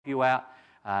you out.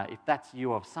 If that's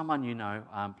you or someone you know,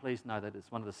 please know that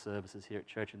it's one of the services here at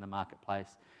Church in the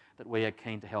Marketplace that we are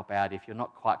keen to help out if you're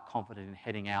not quite confident in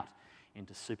heading out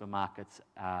into supermarkets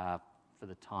for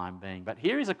the time being. But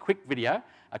here is a quick video,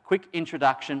 a quick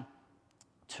introduction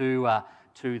to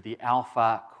the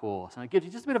Alpha course. And it gives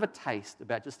you just a bit of a taste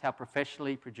about just how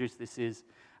professionally produced this is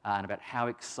and about how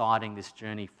exciting this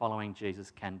journey following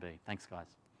Jesus can be. Thanks, guys.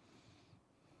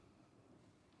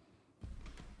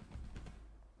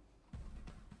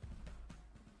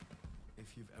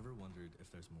 If you've ever wondered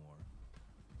if there's more,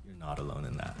 you're not alone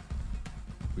in that.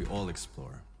 We all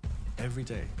explore, every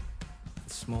day, in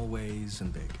small ways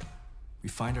and big. We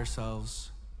find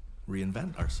ourselves,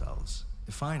 reinvent ourselves,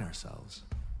 define ourselves,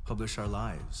 publish our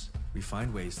lives. We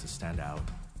find ways to stand out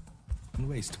and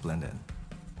ways to blend in.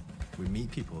 We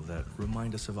meet people that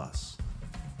remind us of us,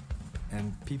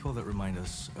 and people that remind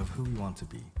us of who we want to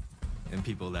be, and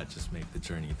people that just make the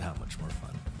journey that much more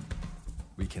fun.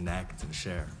 We connect and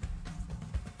share.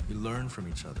 We learn from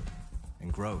each other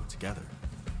and grow together.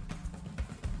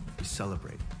 We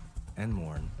celebrate and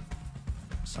mourn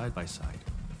side by side.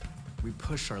 We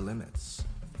push our limits,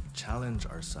 challenge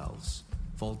ourselves,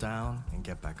 fall down and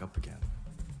get back up again.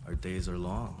 Our days are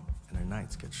long and our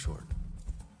nights get short.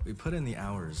 We put in the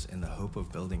hours in the hope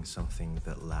of building something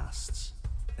that lasts.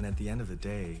 And at the end of the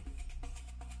day,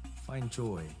 find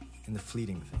joy in the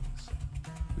fleeting things.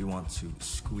 We want to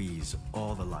squeeze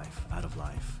all the life out of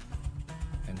life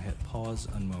and hit pause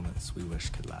on moments we wish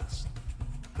could last.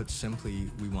 Put simply,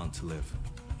 we want to live.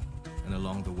 And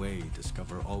along the way,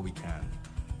 discover all we can,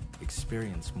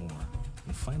 experience more,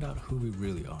 and find out who we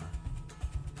really are.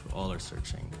 We all are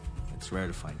searching. It's rare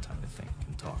to find time to think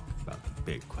and talk about the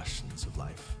big questions of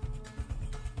life.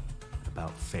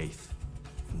 About faith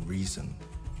and reason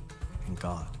and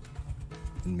God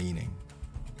and meaning.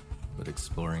 But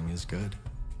exploring is good.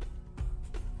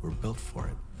 We're built for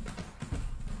it.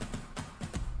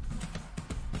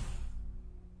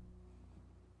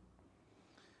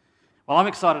 Well, I'm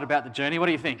excited about the journey. What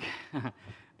do you think?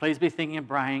 Please be thinking and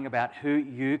praying about who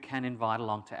you can invite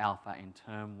along to Alpha in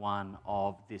term 1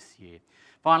 of this year.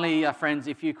 Finally, friends,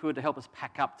 if you could help us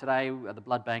pack up today, the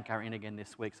blood bank are in again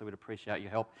this week, so we'd appreciate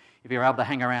your help. If you're able to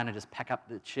hang around and just pack up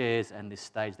the chairs and this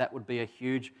stage, that would be a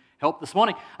huge help this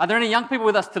morning. Are there any young people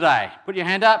with us today? Put your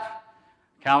hand up.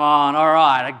 Come on, all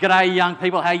right. G'day, young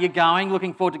people. How you going?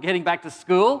 Looking forward to getting back to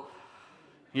school?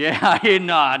 Yeah,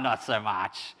 no, not so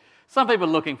much. Some people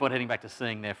are looking forward to heading back to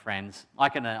seeing their friends. I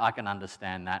can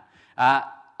understand that.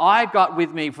 I've got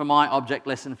with me for my object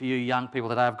lesson for you young people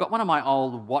today, I've got one of my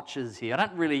old watches here. I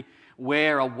don't really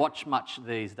wear a watch much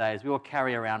these days. We all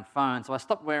carry around phones, so I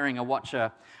stopped wearing a watch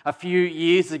a few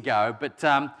years ago.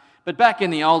 But back in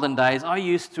the olden days, I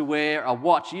used to wear a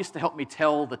watch. It used to help me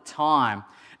tell the time.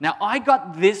 Now, I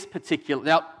got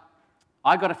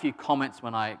a few comments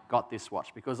when I got this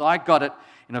watch because I got it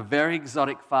in a very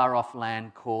exotic, far-off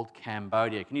land called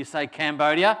Cambodia. Can you say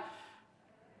Cambodia?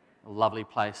 A lovely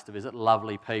place to visit,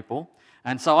 lovely people.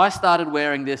 And so I started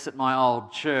wearing this at my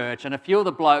old church, and a few of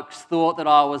the blokes thought that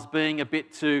I was being a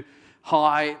bit too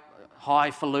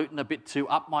highfalutin, a bit too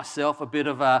up myself,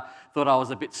 thought I was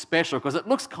a bit special because it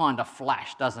looks kind of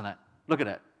flash, doesn't it? Look at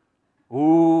it.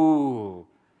 Ooh.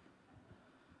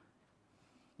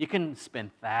 You can spend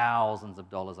thousands of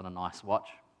dollars on a nice watch.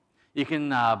 You can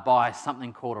buy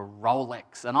something called a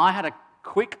Rolex. And I had a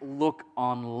quick look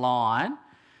online,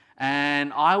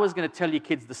 and I was going to tell you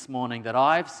kids this morning that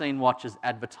I've seen watches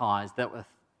advertised that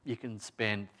you can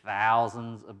spend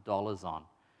thousands of dollars on.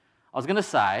 I was going to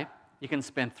say you can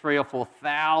spend $3,000 or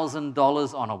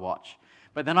 $4,000 on a watch.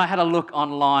 But then I had a look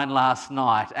online last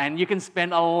night, and you can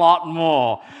spend a lot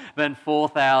more than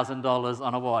 $4,000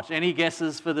 on a watch. Any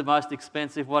guesses for the most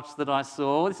expensive watch that I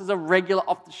saw? This is a regular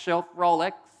off-the-shelf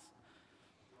Rolex.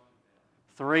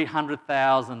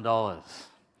 $300,000.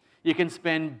 You can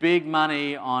spend big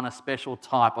money on a special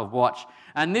type of watch.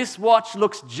 And this watch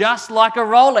looks just like a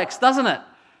Rolex, doesn't it?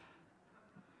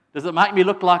 Does it make me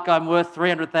look like I'm worth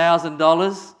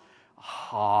 $300,000?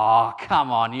 Oh,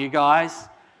 come on, you guys.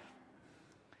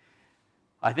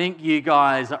 I think you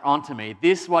guys are onto me.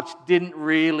 This watch didn't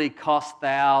really cost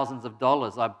thousands of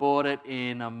dollars. I bought it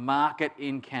in a market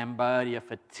in Cambodia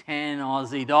for 10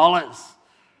 Aussie dollars.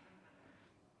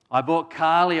 I bought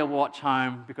Carly a watch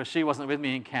home because she wasn't with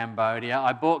me in Cambodia.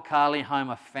 I bought Carly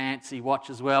home a fancy watch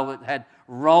as well that had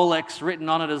Rolex written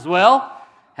on it as well.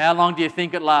 How long do you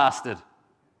think it lasted?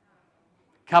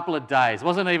 A couple of days.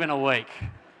 Wasn't even a week.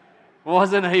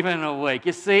 Wasn't even a week.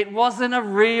 You see, it wasn't a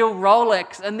real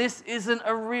Rolex, and this isn't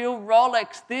a real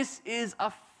Rolex. This is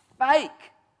a fake.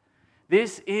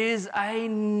 This is a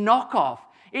knockoff.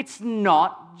 It's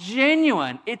not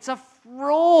genuine. It's a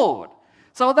fraud.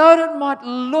 So although it might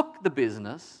look the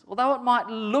business, although it might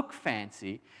look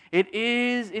fancy, it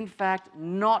is in fact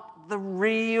not the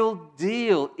real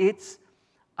deal. It's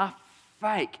a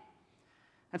fake.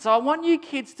 And so I want you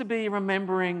kids to be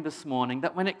remembering this morning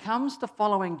that when it comes to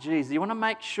following Jesus, you want to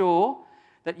make sure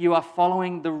that you are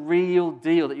following the real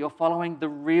deal, that you're following the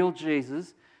real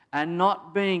Jesus and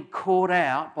not being caught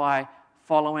out by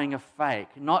following a fake,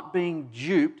 not being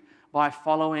duped by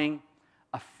following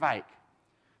a fake.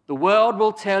 The world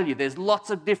will tell you there's lots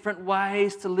of different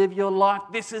ways to live your life.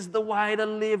 This is the way to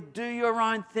live. Do your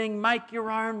own thing. Make your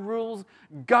own rules.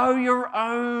 Go your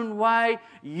own way.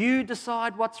 You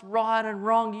decide what's right and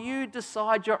wrong. You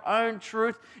decide your own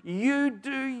truth. You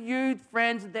do you,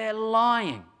 friends. They're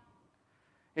lying.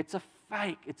 It's a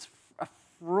fake. It's a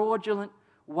fraudulent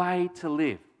way to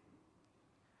live.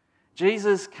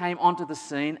 Jesus came onto the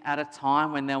scene at a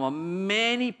time when there were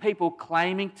many people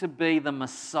claiming to be the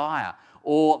Messiah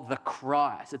or the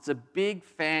Christ. It's a big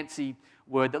fancy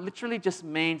word that literally just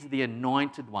means the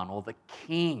anointed one or the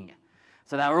king.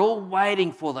 So they were all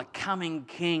waiting for the coming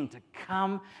king to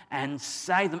come and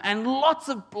save them. And lots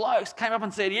of blokes came up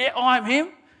and said, yeah, I'm him.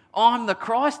 I'm the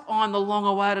Christ. I'm the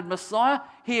long-awaited Messiah.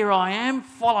 Here I am.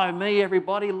 Follow me,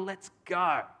 everybody. Let's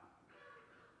go.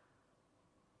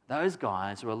 Those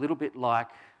guys were a little bit like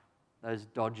those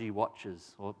dodgy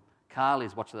watches or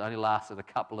Carly's watch that only lasted a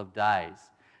couple of days.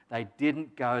 They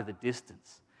didn't go the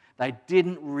distance. They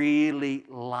didn't really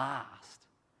last.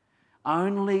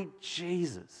 Only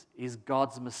Jesus is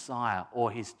God's Messiah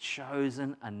or his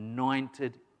chosen,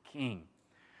 anointed king.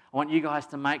 I want you guys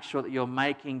to make sure that you're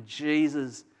making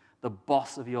Jesus the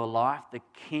boss of your life, the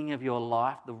king of your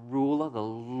life, the ruler, the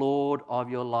Lord of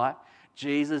your life.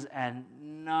 Jesus and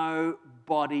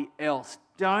nobody else.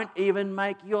 Don't even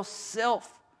make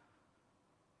yourself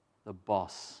the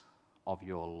boss of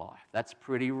your life. That's a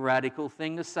pretty radical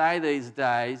thing to say these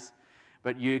days,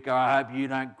 but I hope you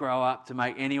don't grow up to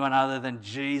make anyone other than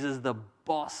Jesus the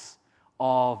boss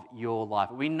of your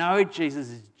life. We know Jesus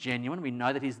is genuine. We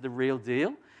know that he's the real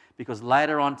deal because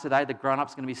later on today, the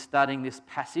grown-ups are going to be studying this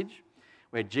passage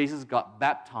where Jesus got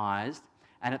baptized,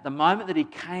 and at the moment that he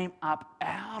came up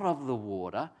out of the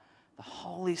water, the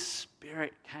Holy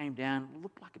Spirit came down,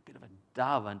 looked like a bit of a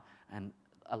dove, and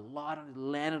a light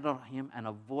landed on him, and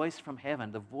a voice from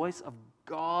heaven, the voice of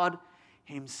God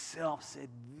himself said,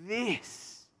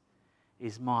 "This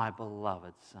is my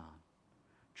beloved Son.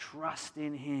 Trust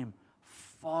in him.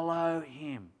 Follow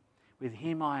him. With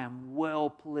him I am well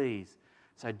pleased."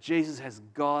 So Jesus has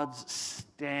God's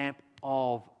stamp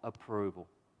of approval.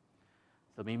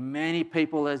 There'll be many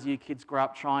people as you kids grow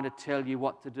up trying to tell you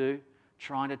what to do,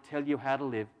 trying to tell you how to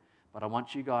live, but I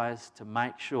want you guys to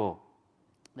make sure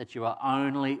that you are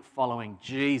only following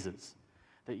Jesus,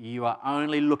 that you are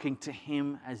only looking to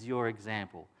him as your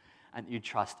example, and you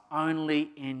trust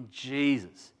only in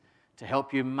Jesus to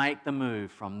help you make the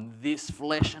move from this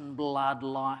flesh and blood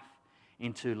life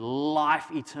into life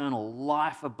eternal,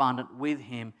 life abundant with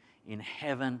him in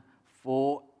heaven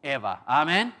forever.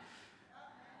 Amen?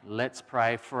 Let's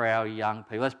pray for our young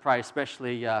people. Let's pray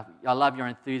especially, I love your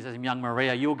enthusiasm, young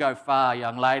Maria. You'll go far,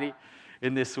 young lady,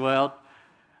 in this world.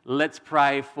 Let's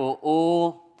pray for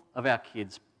all of our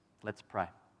kids. Let's pray.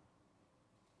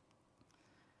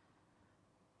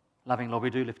 Loving Lord, we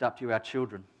do lift up to you our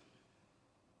children.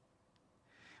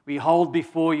 We hold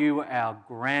before you our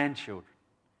grandchildren,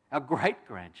 our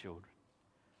great-grandchildren.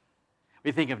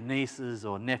 We think of nieces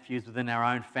or nephews within our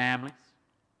own families.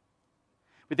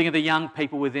 We think of the young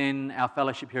people within our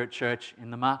fellowship here at church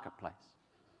in the marketplace.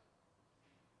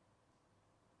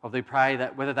 We pray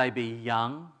that whether they be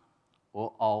young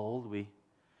or old, we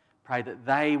pray that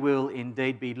they will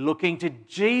indeed be looking to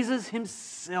Jesus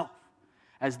himself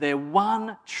as their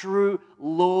one true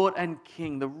Lord and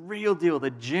King, the real deal,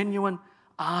 the genuine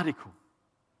article.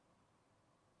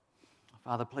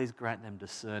 Father, please grant them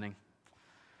discerning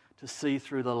to see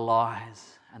through the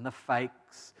lies and the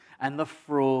fakes and the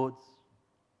frauds.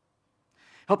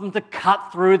 Help them to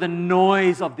cut through the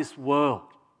noise of this world,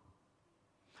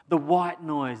 the white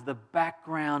noise, the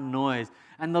background noise,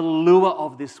 and the lure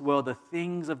of this world, the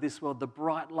things of this world, the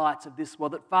bright lights of this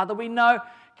world that, Father, we know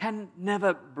can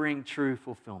never bring true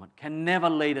fulfillment, can never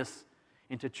lead us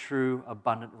into true,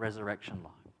 abundant resurrection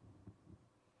life.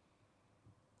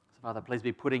 So, Father, please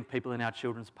be putting people in our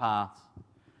children's paths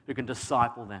who can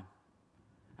disciple them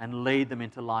and lead them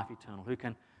into life eternal, who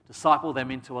can disciple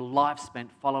them into a life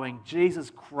spent following Jesus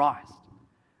Christ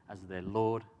as their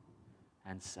Lord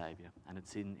and Saviour. And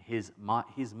it's in His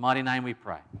mighty name we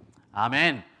pray.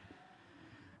 Amen.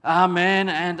 Amen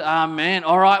and amen.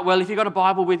 All right, well, if you've got a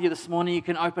Bible with you this morning, you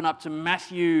can open up to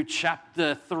Matthew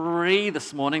chapter 3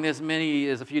 this morning. There's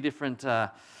a few different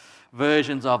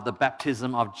versions of the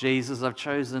baptism of Jesus. I've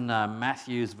chosen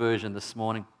Matthew's version this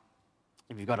morning.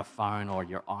 If you've got a phone or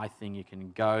your iThing, you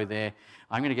can go there.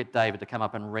 I'm going to get David to come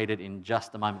up and read it in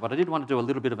just a moment, but I did want to do a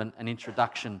little bit of an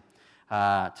introduction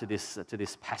to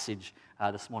this passage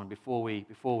this morning before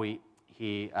we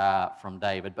hear from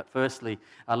David. But firstly,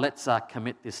 let's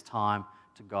commit this time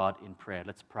to God in prayer.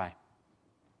 Let's pray.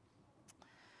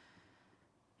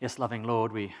 Yes, loving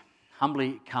Lord, we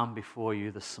humbly come before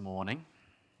you this morning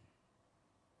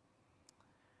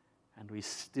and we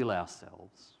still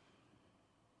ourselves.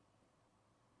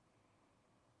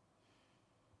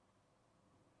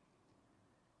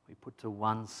 We put to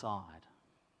one side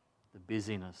the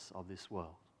busyness of this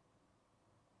world.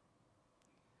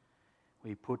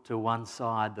 We put to one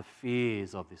side the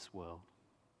fears of this world.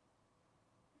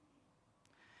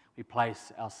 We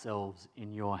place ourselves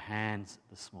in your hands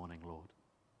this morning, Lord.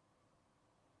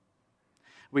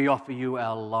 We offer you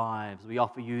our lives. We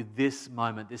offer you this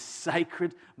moment, this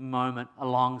sacred moment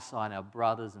alongside our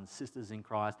brothers and sisters in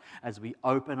Christ as we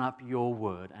open up your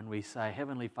word and we say,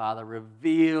 Heavenly Father,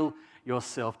 reveal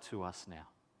yourself to us now.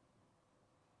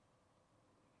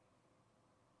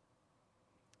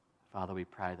 Father, we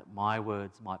pray that my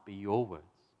words might be your words.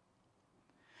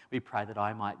 We pray that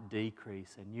I might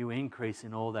decrease and you increase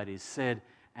in all that is said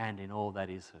and in all that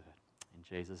is heard. In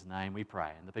Jesus' name we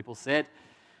pray. And the people said,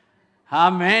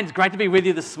 Amen. It's great to be with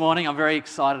you this morning. I'm very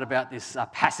excited about this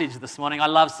passage this morning. I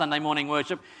love Sunday morning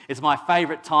worship. It's my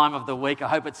favourite time of the week. I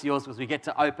hope it's yours because we get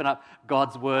to open up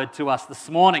God's word to us this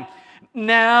morning.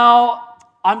 Now,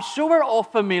 I'm sure we're all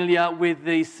familiar with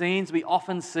these scenes we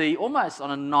often see almost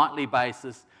on a nightly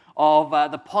basis of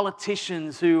the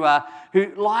politicians who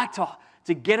like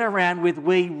to get around with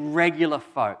we regular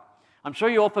folk. I'm sure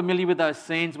you're all familiar with those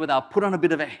scenes where they'll put on a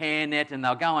bit of a hairnet and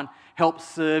they'll go and help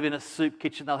serve in a soup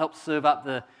kitchen. They'll help serve up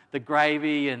the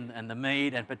gravy and the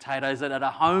meat and potatoes at a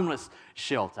homeless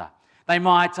shelter. They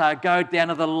might go down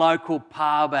to the local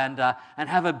pub and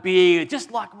have a beer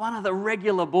just like one of the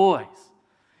regular boys.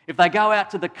 If they go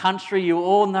out to the country, you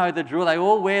all know the drill. They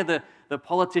all wear the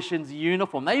politician's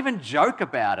uniform. They even joke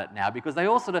about it now because they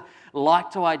all sort of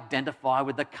like to identify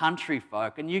with the country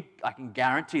folk. And I can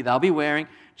guarantee they'll be wearing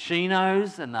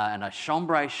chinos and a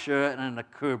chambray shirt and a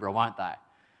kubra, won't they?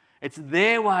 It's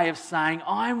their way of saying,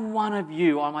 I'm one of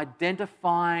you. I'm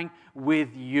identifying with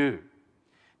you.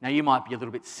 Now, you might be a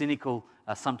little bit cynical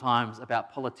sometimes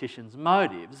about politicians'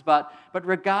 motives, but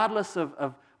regardless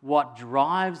of what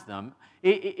drives them,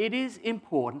 it is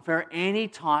important for any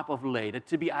type of leader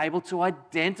to be able to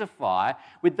identify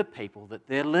with the people that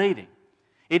they're leading.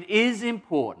 It is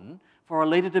important for a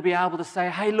leader to be able to say,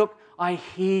 hey, look, I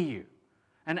hear you,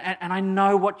 and I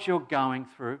know what you're going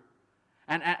through,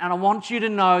 and I want you to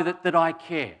know that I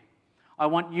care. I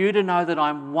want you to know that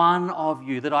I'm one of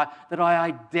you, that I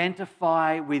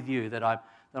identify with you, that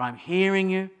I'm hearing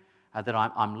you, that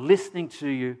I'm listening to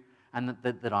you, and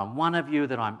that I'm one of you,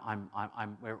 that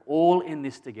we're all in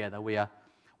this together. We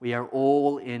are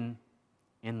all in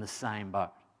the same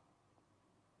boat.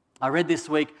 I read this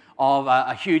week of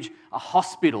a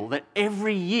hospital that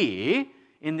every year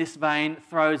in this vein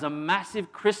throws a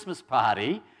massive Christmas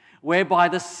party whereby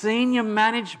the senior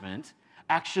management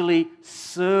actually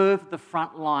serve the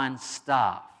frontline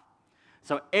staff.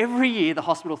 So every year the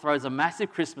hospital throws a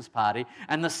massive Christmas party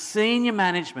and the senior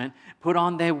management put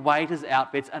on their waiters'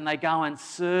 outfits and they go and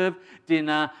serve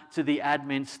dinner to the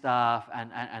admin staff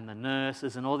and the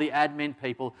nurses and all the admin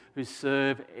people who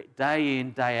serve day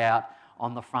in, day out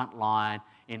on the front line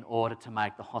in order to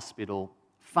make the hospital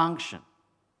function.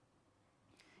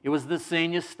 It was the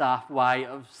senior staff way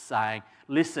of saying,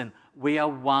 listen, we are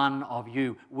one of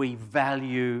you. We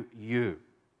value you.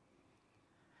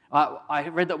 I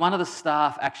read that one of the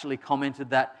staff actually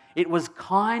commented that it was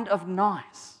kind of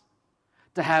nice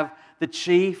to have the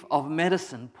chief of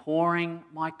medicine pouring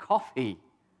my coffee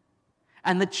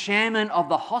and the chairman of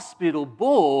the hospital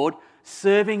board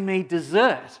serving me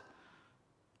dessert.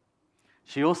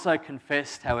 She also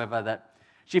confessed, however, that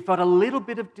she felt a little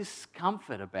bit of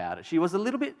discomfort about it. She was a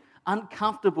little bit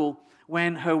uncomfortable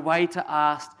when her waiter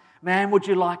asked, "Ma'am, would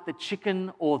you like the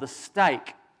chicken or the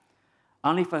steak?"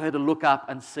 Only for her to look up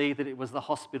and see that it was the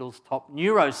hospital's top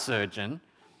neurosurgeon.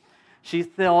 She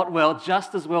thought, well,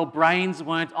 just as well brains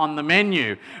weren't on the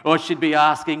menu, or she'd be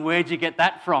asking, where'd you get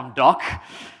that from, Doc?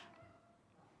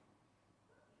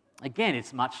 Again,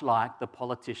 it's much like the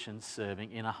politicians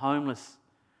serving in a homeless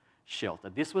shelter.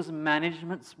 This was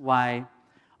management's way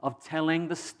of telling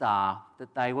the staff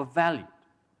that they were valued,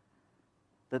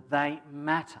 that they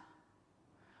matter.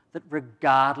 That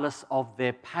regardless of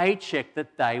their paycheck,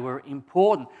 that they were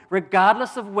important.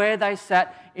 Regardless of where they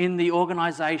sat in the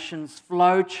organisation's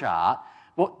flow chart,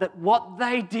 that what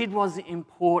they did was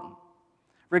important.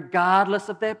 Regardless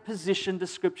of their position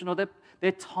description or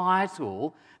their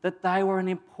title, that they were an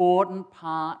important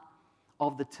part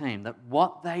of the team, that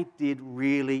what they did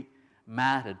really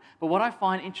mattered. But what I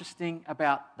find interesting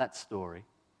about that story,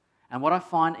 and what I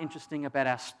find interesting about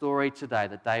our story today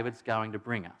that David's going to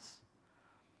bring us,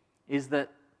 is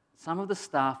that some of the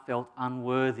staff felt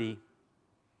unworthy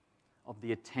of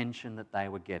the attention that they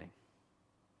were getting.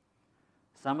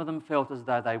 Some of them felt as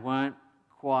though they weren't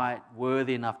quite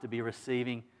worthy enough to be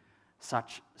receiving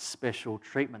such special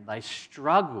treatment. They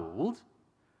struggled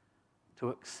to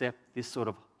accept this sort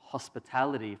of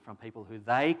hospitality from people who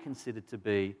they considered to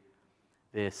be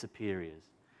their superiors.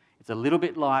 It's a little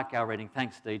bit like our reading,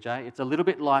 thanks DJ, it's a little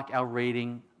bit like our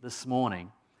reading this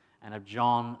morning and of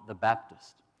John the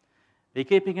Baptist. Be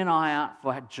keeping an eye out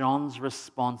for John's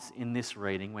response in this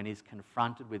reading when he's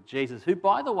confronted with Jesus, who,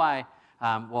 by the way,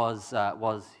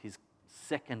 was his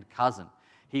second cousin.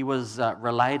 He was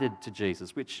related to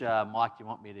Jesus. Which mic you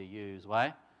want me to use,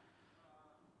 Way?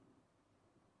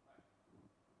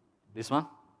 This one?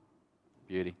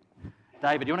 Beauty.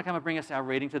 David, do you want to come and bring us our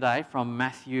reading today from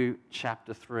Matthew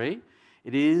chapter 3?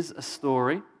 It is a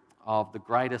story of the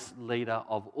greatest leader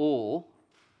of all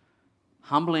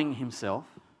humbling himself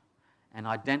and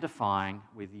identifying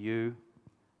with you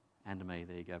and me.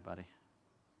 There you go, buddy. Do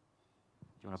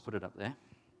you want to put it up there?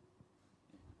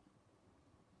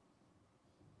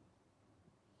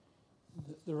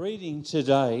 The reading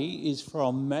today is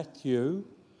from Matthew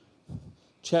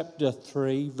chapter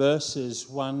 3, verses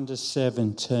 1 to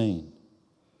 17.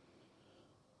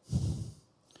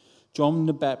 John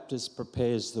the Baptist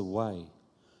prepares the way.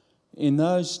 In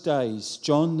those days,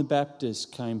 John the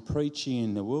Baptist came preaching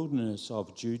in the wilderness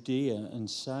of Judea and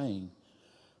saying,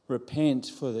 "Repent,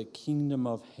 for the kingdom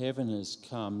of heaven has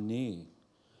come near."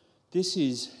 This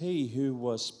is he who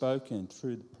was spoken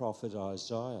through the prophet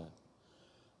Isaiah.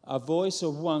 A voice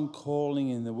of one calling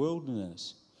in the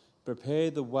wilderness,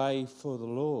 "Prepare the way for the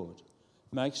Lord,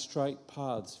 make straight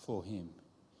paths for him."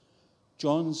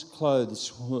 John's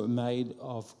clothes were made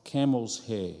of camel's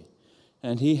hair,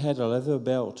 and he had a leather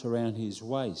belt around his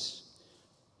waist.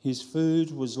 His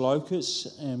food was locusts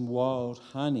and wild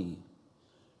honey.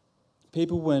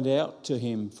 People went out to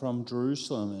him from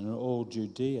Jerusalem and all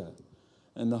Judea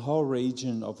and the whole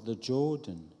region of the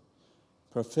Jordan,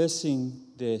 professing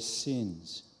their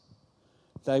sins.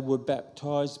 They were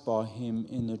baptized by him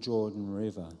in the Jordan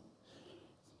River.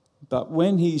 But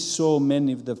when he saw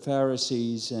many of the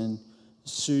Pharisees and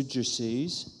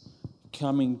Sadducees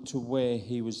coming to where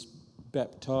he was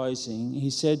baptizing,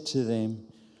 he said to them,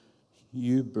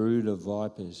 "You brood of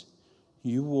vipers,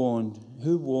 who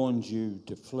warned you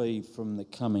to flee from the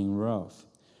coming wrath?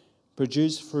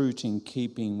 Produce fruit in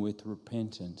keeping with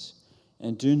repentance,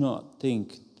 and do not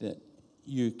think that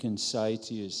you can say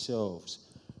to yourselves,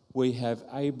 'We have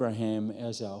Abraham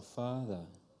as our father.'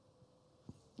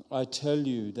 I tell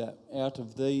you that out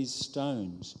of these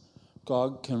stones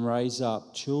God can raise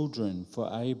up children for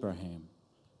Abraham.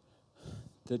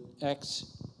 The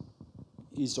axe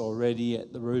is already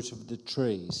at the root of the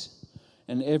trees,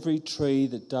 and every tree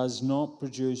that does not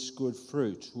produce good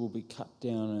fruit will be cut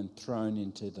down and thrown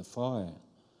into the fire.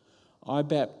 I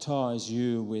baptize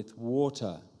you with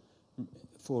water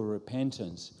for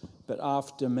repentance, but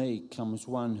after me comes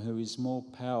one who is more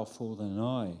powerful than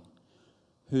I,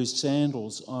 whose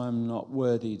sandals I am not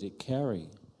worthy to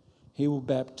carry. He will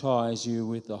baptize you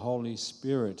with the Holy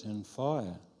Spirit and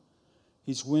fire.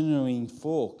 His winnowing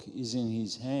fork is in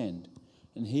his hand,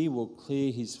 and he will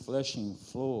clear his threshing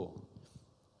floor,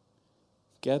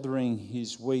 gathering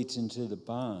his wheat into the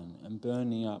barn and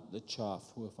burning up the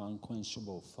chaff with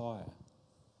unquenchable fire."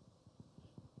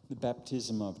 The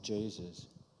baptism of Jesus.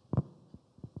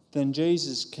 Then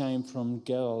Jesus came from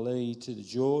Galilee to the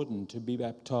Jordan to be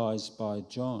baptized by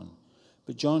John.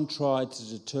 But John tried to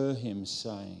deter him,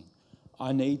 saying,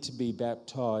 "I need to be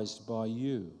baptized by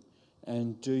you,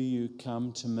 and do you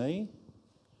come to me?"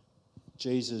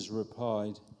 Jesus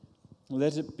replied,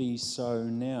 "Let it be so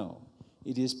now.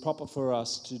 It is proper for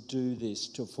us to do this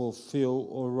to fulfill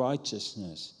all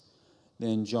righteousness."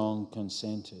 Then John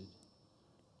consented.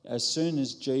 As soon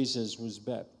as Jesus was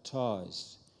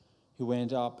baptized, he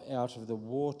went up out of the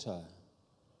water.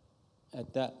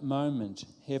 At that moment,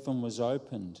 heaven was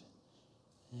opened,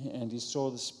 and he saw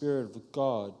the Spirit of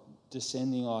God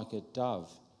descending like a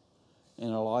dove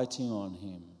and alighting on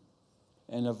him.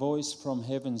 And a voice from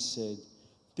heaven said,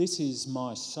 "This is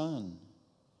my Son,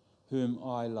 whom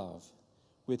I love.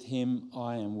 With him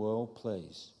I am well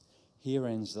pleased. Here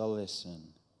ends the lesson.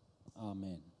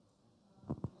 Amen.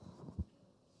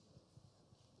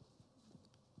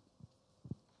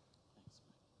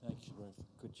 Thanks, Ruth.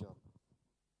 Good job.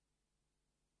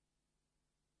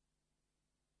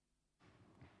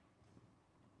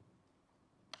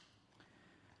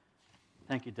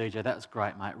 Thank you, DJ. That was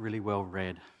great, mate. Really well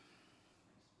read.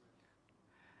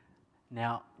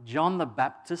 Now, John the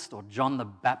Baptist, or John the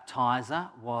Baptizer,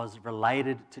 was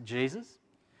related to Jesus.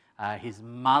 His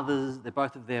mothers,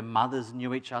 both of their mothers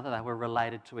knew each other. They were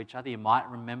related to each other. You might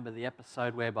remember the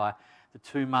episode whereby the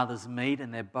two mothers meet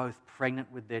and they're both pregnant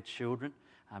with their children.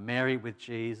 Mary with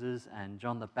Jesus, and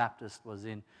John the Baptist was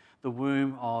in the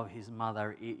womb of his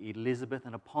mother Elizabeth.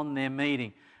 And upon their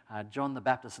meeting, John the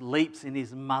Baptist leaps in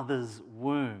his mother's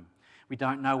womb. We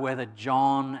don't know whether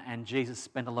John and Jesus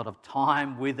spent a lot of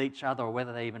time with each other or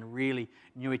whether they even really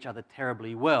knew each other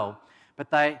terribly well.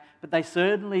 But they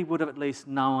certainly would have at least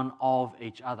known of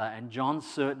each other. And John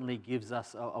certainly gives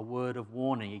us a word of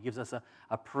warning. He gives us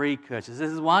a precursor. He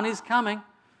says, one is coming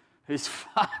who's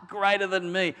far greater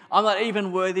than me. I'm not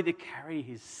even worthy to carry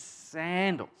his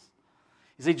sandals.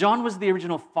 You see, John was the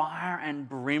original fire and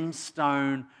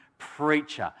brimstone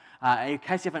preacher. In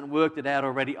case you haven't worked it out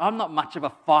already, I'm not much of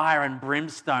a fire and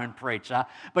brimstone preacher,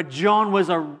 but John was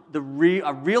a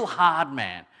real hard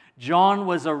man. John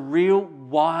was a real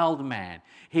wild man.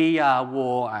 He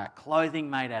wore clothing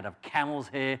made out of camel's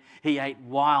hair. He ate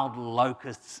wild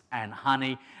locusts and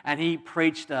honey, and he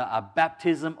preached a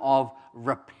baptism of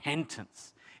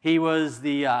repentance. He was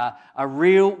a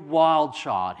real wild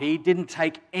child. He didn't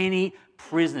take any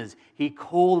prisoners. He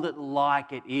called it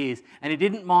like it is. And he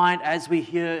didn't mind, as we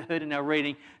heard in our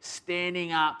reading,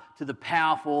 standing up to the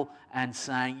powerful and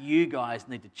saying, you guys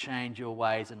need to change your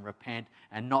ways and repent,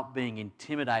 and not being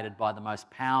intimidated by the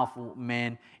most powerful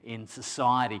men in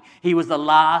society. He was the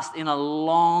last in a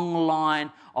long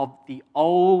line of the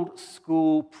old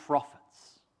school prophets.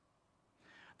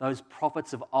 Those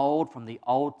prophets of old from the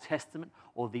Old Testament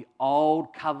or the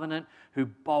Old Covenant who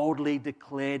boldly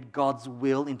declared God's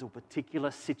will into a particular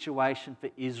situation for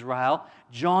Israel.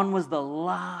 John was the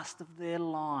last of their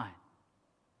line.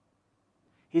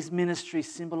 His ministry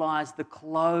symbolized the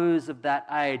close of that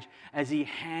age as he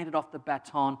handed off the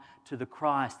baton to the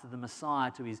Christ, to the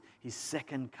Messiah, to his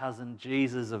second cousin,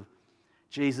 Jesus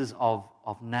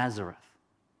of Nazareth.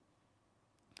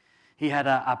 He had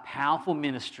a powerful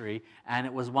ministry, and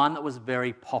it was one that was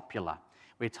very popular.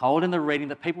 We're told in the reading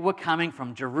that people were coming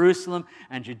from Jerusalem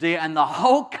and Judea and the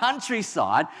whole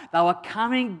countryside. They were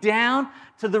coming down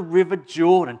to the River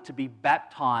Jordan to be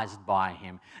baptized by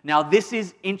him. Now, this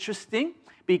is interesting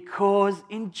because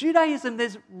in Judaism,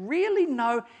 there's really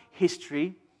no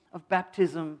history of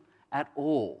baptism at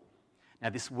all. Now,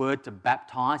 this word to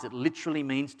baptize, it literally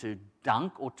means to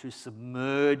dunk or to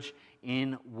submerge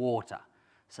in water.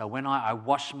 So when I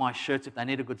wash my shirts, if they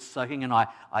need a good soaking, and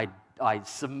I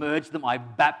submerge them, I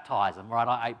baptize them, right?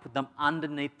 I put them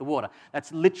underneath the water.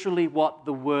 That's literally what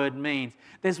the word means.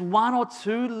 There's one or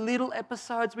two little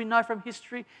episodes we know from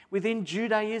history within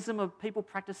Judaism of people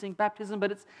practicing baptism,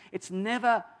 but it's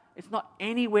not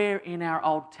anywhere in our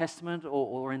Old Testament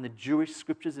or in the Jewish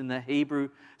scriptures, in the Hebrew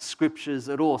scriptures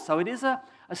at all. So it is a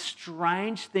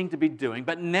strange thing to be doing,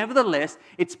 but nevertheless,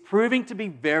 it's proving to be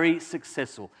very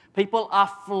successful. People are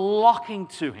flocking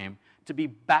to him to be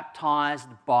baptized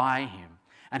by him.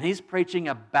 And he's preaching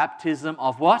a baptism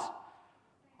of what?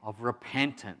 Of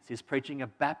repentance. He's preaching a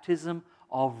baptism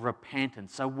of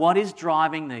repentance. So what is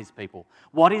driving these people?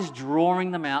 What is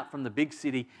drawing them out from the big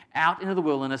city, out into the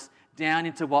wilderness, down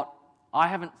into what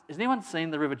has anyone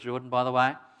seen the River Jordan, by the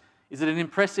way? Is it an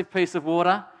impressive piece of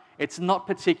water? It's not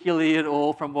particularly at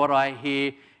all from what I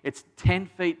hear. It's 10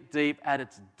 feet deep at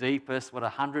its deepest,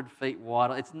 100 feet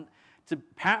wide.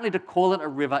 Apparently to call it a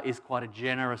river is quite a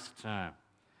generous term.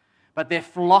 But they're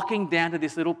flocking down to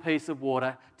this little piece of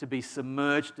water to be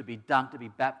submerged, to be dunked, to be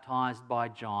baptized by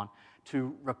John,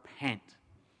 to repent.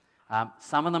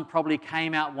 Some of them probably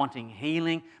came out wanting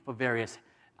healing for various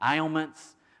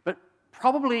ailments, but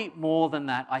probably more than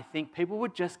that, I think people were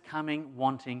just coming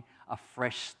wanting a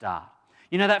fresh start.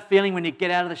 You know that feeling when you get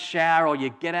out of the shower or you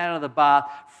get out of the bath,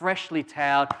 freshly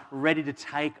toweled, ready to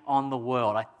take on the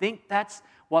world? I think that's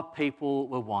what people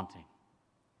were wanting.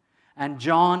 And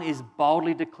John is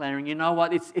boldly declaring, you know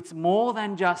what, it's more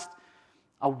than just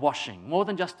a washing, more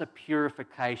than just a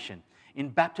purification. In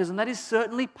baptism, that is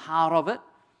certainly part of it,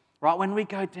 right? When we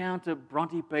go down to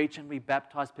Bronte Beach and we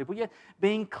baptize people,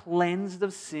 being cleansed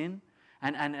of sin,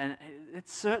 and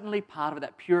it's certainly part of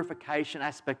that purification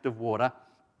aspect of water.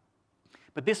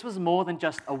 But this was more than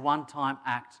just a one-time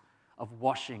act of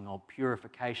washing or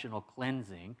purification or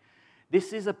cleansing.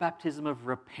 This is a baptism of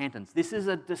repentance. This is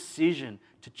a decision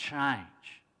to change.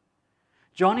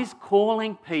 John is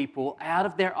calling people out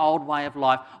of their old way of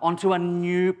life onto a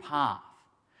new path,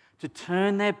 to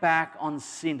turn their back on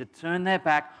sin, to turn their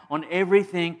back on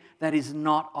everything that is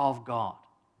not of God.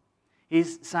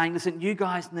 He's saying, listen, you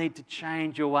guys need to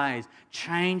change your ways,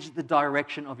 change the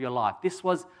direction of your life. This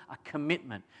was a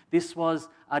commitment. This was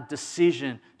a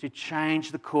decision to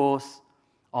change the course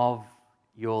of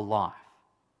your life.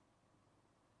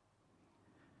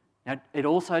 Now, it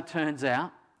also turns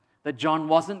out that John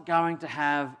wasn't going to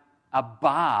have a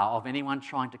bar of anyone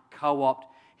trying to co-opt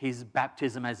his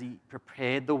baptism as he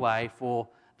prepared the way for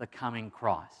the coming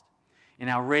Christ. In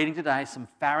our reading today, some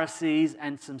Pharisees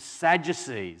and some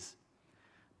Sadducees,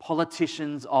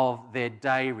 politicians of their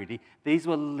day really, these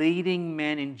were leading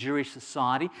men in Jewish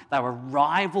society. They were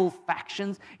rival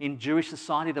factions in Jewish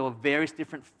society. There were various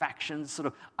different factions, sort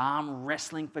of arm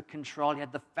wrestling for control. You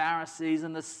had the Pharisees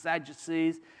and the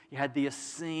Sadducees. You had the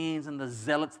Essenes and the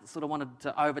Zealots that sort of wanted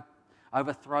to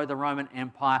overthrow the Roman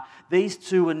Empire. These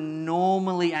two were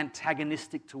normally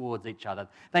antagonistic towards each other.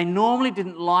 They normally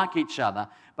didn't like each other,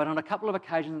 but on a couple of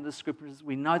occasions in the scriptures,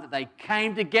 we know that they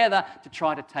came together to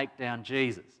try to take down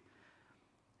Jesus.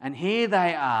 And here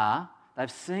they are. They've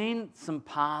seen some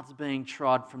paths being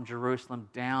trod from Jerusalem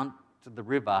down to the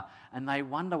river, and they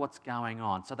wonder what's going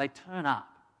on. So they turn up.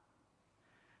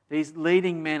 These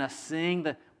leading men are seeing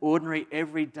the ordinary,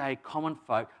 everyday, common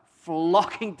folk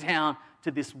flocking down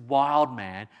to this wild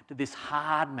man, to this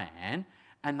hard man,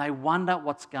 and they wonder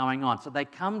what's going on. So they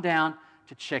come down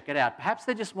to check it out. Perhaps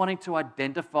they're just wanting to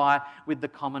identify with the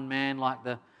common man like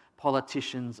the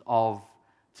politicians of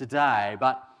today.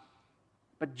 But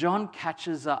John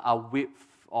catches a whiff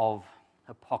of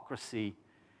hypocrisy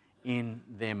in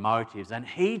their motives, and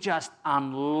he just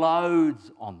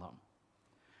unloads on them.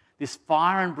 This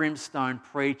fire and brimstone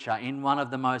preacher, in one of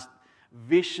the most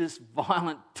vicious,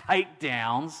 violent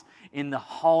takedowns in the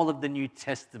whole of the New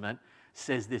Testament,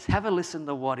 says this. Have a listen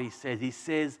to what he says. He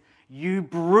says, "You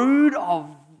brood of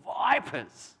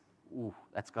vipers." Ooh,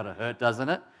 that's got to hurt, doesn't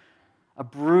it? A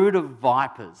brood of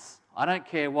vipers. I don't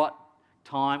care what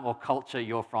time or culture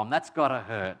you're from. That's got to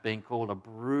hurt, being called a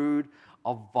brood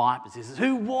of vipers. He says,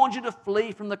 "Who warned you to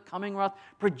flee from the coming wrath?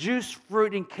 Produce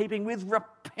fruit in keeping with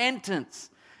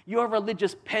repentance. Your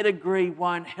religious pedigree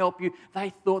won't help you."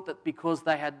 They thought that because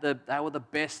they were the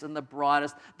best and the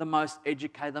brightest, the most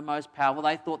educated, the most powerful,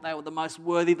 they thought they were the most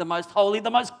worthy, the most holy, the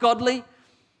most godly.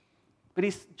 But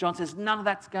John says, none of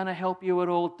that's going to help you at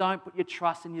all. Don't put your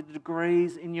trust in your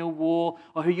degrees, in your war,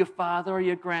 or who your father or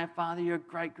your grandfather, your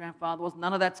great-grandfather was.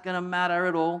 None of that's going to matter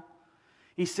at all.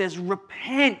 He says,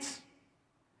 repent.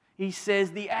 He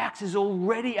says the axe is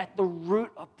already at the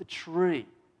root of the tree.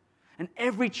 And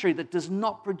every tree that does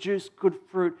not produce good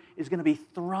fruit is going to be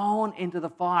thrown into the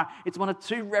fire. It's one of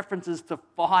two references to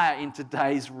fire in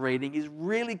today's reading. He's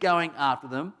really going after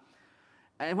them.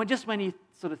 And when you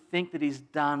sort of think that he's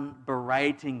done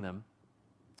berating them,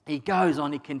 he goes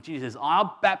on, he continues, he says,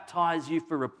 "I'll baptize you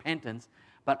for repentance,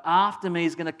 but after me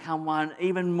is going to come one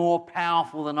even more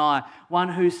powerful than I, one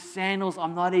whose sandals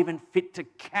I'm not even fit to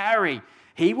carry.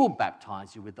 He will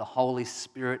baptize you with the Holy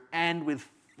Spirit and with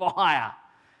fire."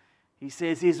 He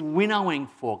says his winnowing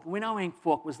fork. The winnowing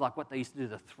fork was like what they used to do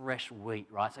to thresh wheat,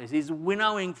 right? So his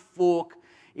winnowing fork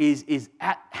is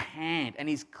at hand, and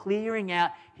he's clearing out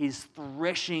his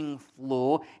threshing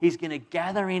floor. He's going to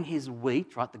gather in his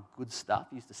wheat, right, the good stuff.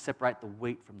 He used to separate the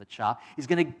wheat from the chaff. He's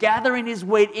going to gather in his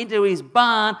wheat into his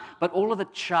barn, but all of the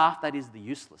chaff, that is the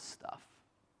useless stuff,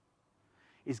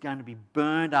 is going to be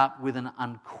burned up with an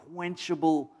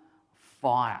unquenchable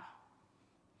fire.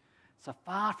 So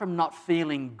far from not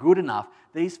feeling good enough,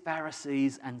 these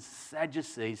Pharisees and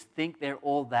Sadducees think they're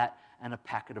all that and a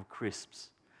packet of crisps.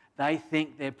 They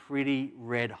think they're pretty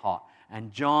red hot,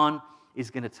 and John is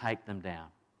going to take them down.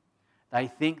 They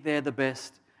think they're the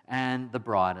best and the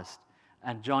brightest,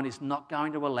 and John is not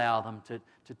going to allow them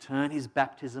to turn his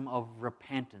baptism of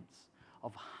repentance,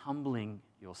 of humbling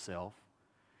yourself.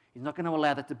 He's not going to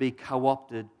allow that to be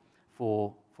co-opted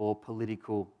for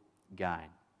political gain.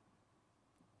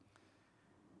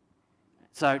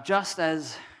 So just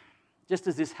as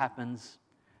this happens,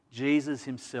 Jesus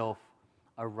himself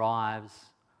arrives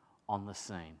on the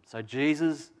scene. So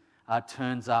Jesus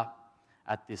turns up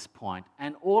at this point,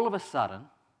 and all of a sudden,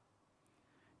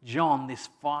 John, this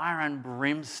fire and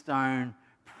brimstone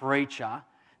preacher,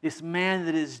 this man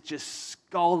that has just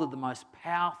scolded the most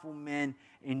powerful men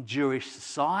in Jewish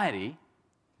society,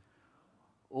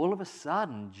 all of a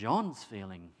sudden, John's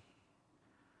feeling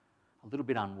a little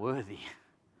bit unworthy.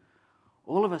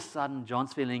 all of a sudden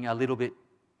John's feeling a little bit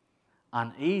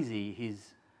uneasy.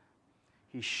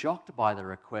 He's shocked by the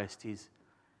request.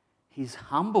 He's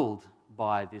humbled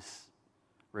by this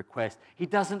request. He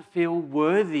doesn't feel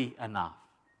worthy enough.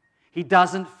 He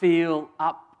doesn't feel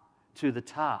up to the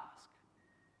task.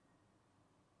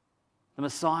 The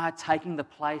Messiah taking the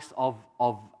place of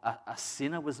a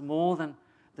sinner was more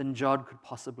than John could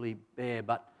possibly bear.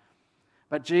 But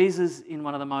Jesus, in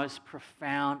one of the most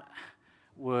profound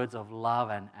words of love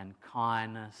and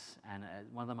kindness, and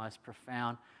one of the most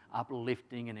profound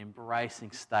uplifting and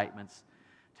embracing statements,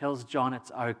 tells John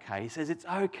it's okay. He says, it's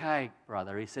okay,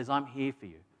 brother. He says, I'm here for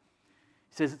you.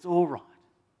 He says, it's all right.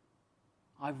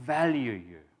 I value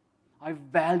you. I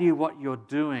value what you're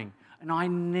doing, and I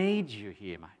need you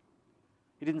here, mate.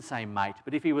 He didn't say mate,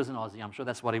 but if he was an Aussie, I'm sure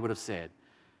that's what he would have said.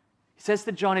 He says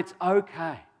to John, it's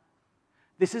okay.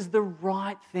 This is the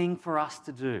right thing for us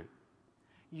to do.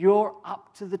 You're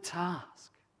up to the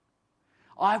task.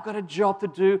 I've got a job to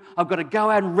do. I've got to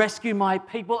go out and rescue my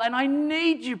people, and I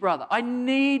need you, brother. I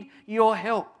need your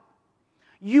help.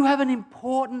 You have an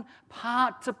important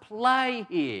part to play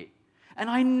here, and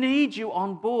I need you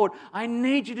on board. I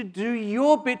need you to do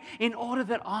your bit in order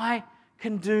that I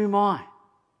can do mine.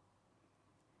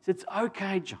 He said, it's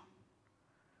okay, John.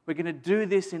 We're going to do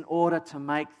this in order to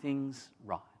make things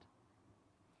right.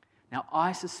 Now,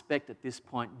 I suspect at this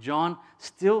point, John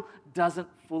still doesn't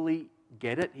fully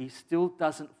get it. He still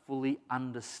doesn't fully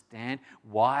understand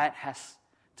why it has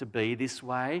to be this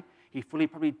way. He fully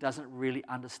probably doesn't really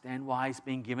understand why he's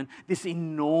being given this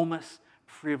enormous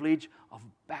privilege of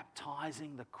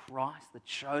baptizing the Christ, the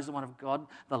chosen one of God,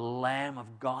 the Lamb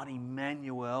of God,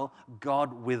 Emmanuel,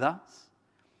 God with us.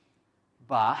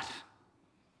 But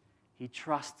he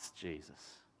trusts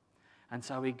Jesus, and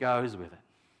so he goes with it.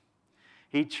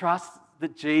 He trusts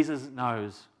that Jesus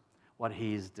knows what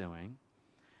he is doing,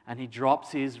 and he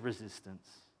drops his resistance,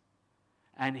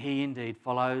 and he indeed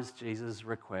follows Jesus'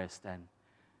 request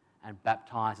and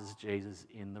baptizes Jesus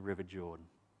in the River Jordan.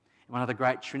 In one of the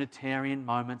great Trinitarian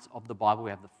moments of the Bible, we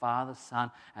have the Father,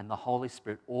 Son, and the Holy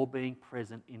Spirit all being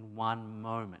present in one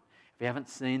moment. If you haven't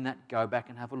seen that, go back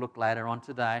and have a look later on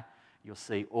today. You'll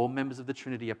see all members of the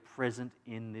Trinity are present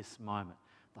in this moment.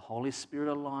 The Holy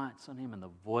Spirit alights on him, and the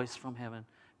voice from heaven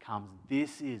comes,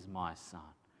 "This is my Son,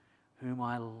 whom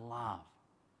I love.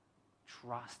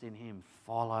 Trust in him,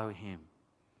 follow him."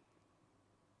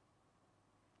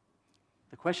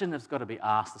 The question that's got to be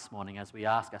asked this morning as we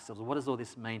ask ourselves, what does all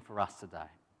this mean for us today?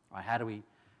 Right? How do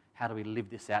we live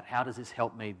this out? How does this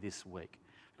help me this week?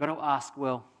 We've got to ask,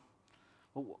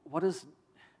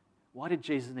 why did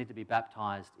Jesus need to be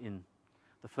baptized in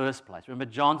the first place? Remember,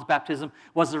 John's baptism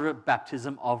was a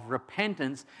baptism of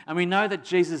repentance, and we know that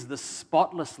Jesus is the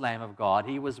spotless Lamb of God.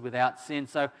 He was without sin.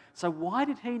 So why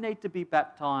did he need to be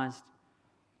baptized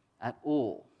at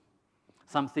all?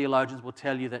 Some theologians will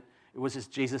tell you that it was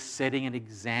just Jesus setting an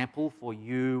example for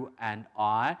you and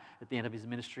I. At the end of his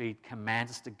ministry, he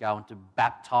commands us to go and to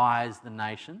baptize the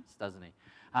nations, doesn't he?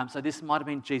 So this might have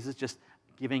been Jesus just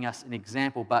giving us an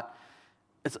example, but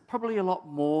it's probably a lot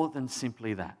more than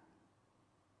simply that.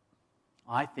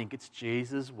 I think it's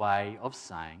Jesus' way of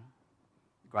saying,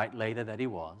 great leader that he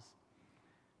was,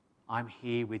 I'm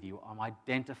here with you. I'm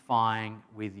identifying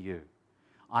with you.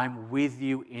 I'm with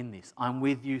you in this. I'm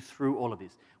with you through all of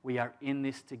this. We are in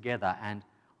this together, and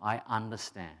I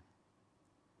understand.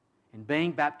 In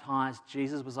being baptized,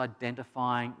 Jesus was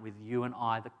identifying with you and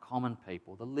I, the common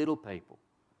people, the little people.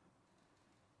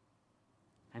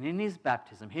 And in his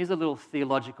baptism, here's a little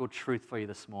theological truth for you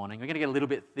this morning. We're going to get a little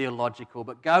bit theological,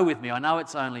 but go with me. I know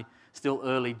it's only still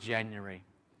early January.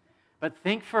 But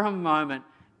think for a moment,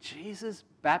 Jesus'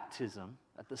 baptism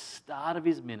at the start of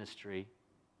his ministry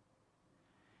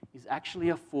is actually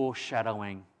a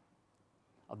foreshadowing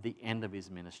of the end of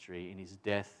his ministry in his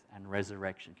death and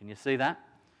resurrection. Can you see that?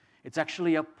 It's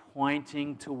actually a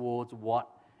pointing towards what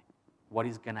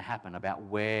is going to happen, about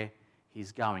where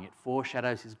he's going. It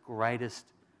foreshadows his greatest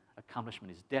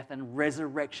accomplishment, his death and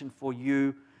resurrection for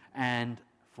you and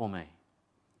for me.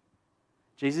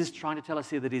 Jesus is trying to tell us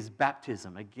here that his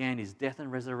baptism, again, his death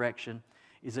and resurrection,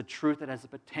 is a truth that has the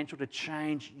potential to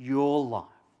change your life.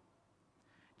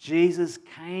 Jesus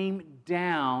came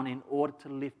down in order to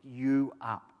lift you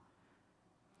up.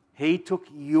 He took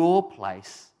your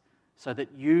place so that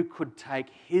you could take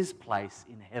his place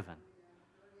in heaven.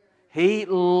 He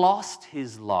lost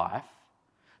his life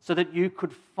so that you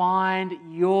could find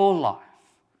your life.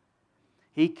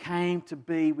 He came to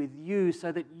be with you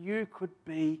so that you could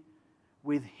be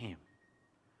with him.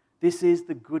 This is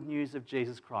the good news of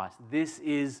Jesus Christ. This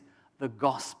is the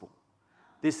gospel.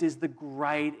 This is the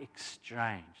great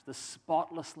exchange, the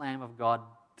spotless Lamb of God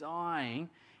dying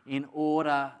in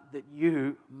order that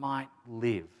you might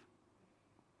live.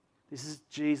 This is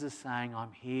Jesus saying,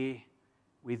 I'm here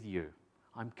with you.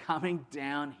 I'm coming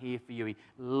down here for you. He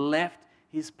left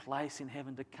his place in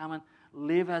heaven to come and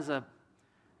live as a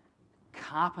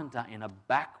carpenter in a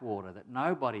backwater that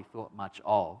nobody thought much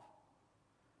of.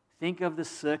 Think of the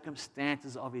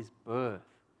circumstances of his birth.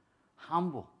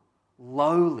 Humble,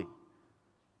 lowly,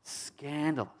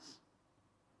 scandalous.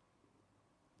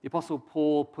 The Apostle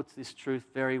Paul puts this truth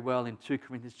very well in 2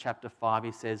 Corinthians chapter 5.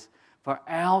 He says, for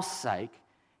our sake,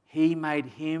 he made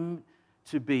him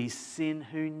to be sin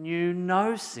who knew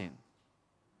no sin,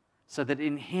 so that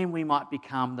in him we might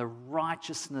become the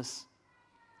righteousness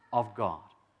of God.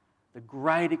 The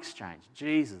great exchange,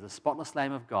 Jesus, the spotless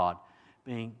Lamb of God,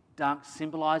 being dunked,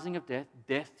 symbolizing of death,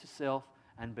 death to self,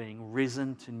 and being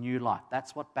risen to new life.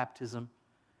 That's what baptism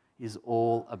is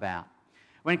all about.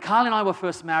 When Carly and I were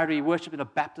first married, we worshipped in a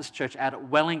Baptist church out at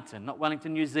Wellington, not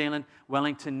Wellington, New Zealand,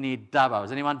 Wellington near Dubbo.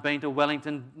 Has anyone been to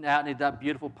Wellington, out near that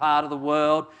beautiful part of the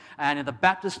world? And in the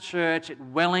Baptist church at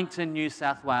Wellington, New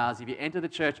South Wales, if you enter the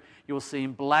church, you will see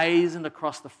emblazoned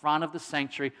across the front of the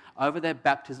sanctuary over their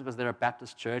baptism, because they're a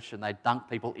Baptist church and they dunk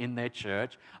people in their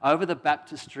church. Over the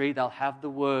baptistry, they'll have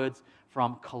the words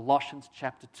from Colossians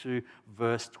chapter 2,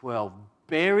 verse 12.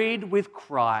 Buried with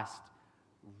Christ,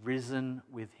 risen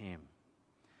with him.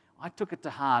 I took it to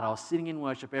heart. I was sitting in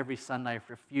worship every Sunday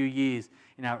for a few years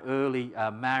in our early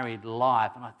married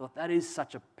life, and I thought that is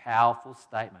such a powerful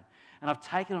statement. And I've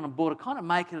taken it on board to kind of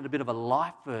make it a bit of a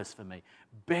life verse for me.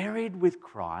 Buried with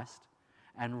Christ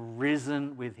and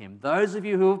risen with him. Those of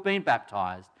you who have been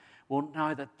baptized will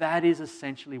know that that is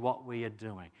essentially what we are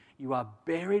doing. You are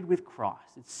buried with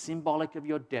Christ. It's symbolic of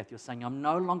your death. You're saying, I'm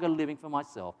no longer living for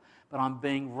myself, but I'm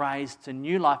being raised to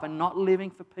new life. I'm not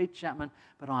living for Pete Chapman,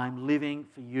 but I'm living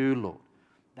for you, Lord.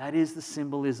 That is the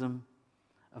symbolism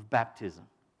of baptism.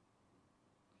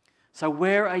 So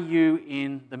where are you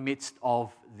in the midst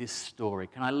of this story?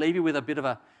 Can I leave you with a bit of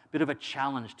a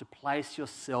challenge to place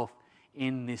yourself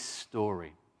in this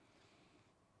story?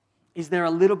 Is there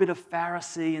a little bit of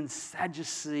Pharisee and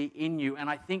Sadducee in you? And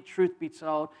I think, truth be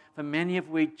told, for many of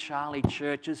we Charlie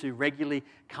churches who regularly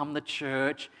come to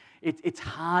church, it's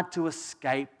hard to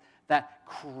escape that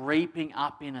creeping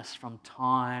up in us from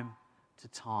time to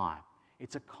time.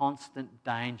 It's a constant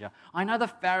danger. I know the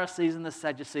Pharisees and the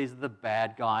Sadducees are the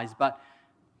bad guys, but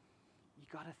you've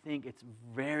got to think it's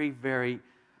very, very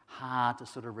hard to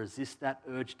sort of resist that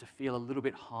urge to feel a little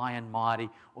bit high and mighty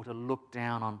or to look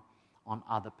down on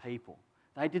other people.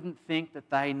 They didn't think that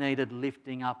they needed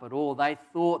lifting up at all. They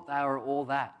thought they were all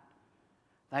that.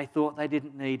 They thought they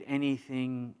didn't need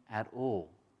anything at all.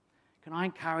 Can I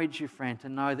encourage you, friend, to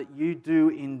know that you do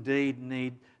indeed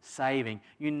need saving.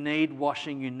 You need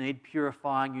washing, you need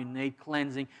purifying, you need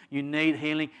cleansing, you need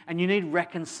healing, and you need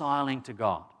reconciling to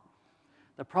God.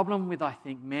 The problem with, I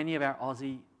think, many of our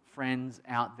Aussie friends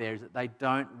out there is that they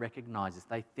don't recognize this.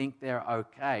 They think they're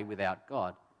okay without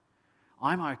God.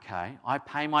 I'm okay. I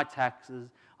pay my taxes.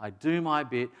 I do my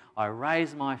bit. I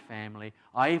raise my family.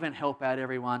 I even help out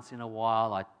every once in a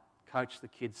while. I coach the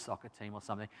kids' soccer team or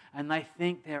something. And they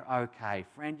think they're okay.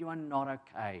 Friend, you are not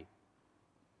okay.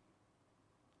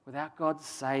 Without God's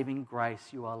saving grace,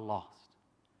 you are lost.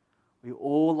 We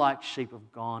all, like sheep,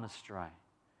 have gone astray.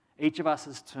 Each of us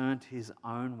has turned his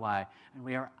own way, and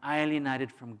we are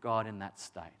alienated from God in that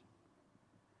state.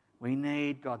 We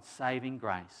need God's saving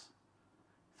grace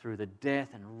through the death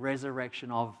and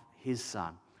resurrection of his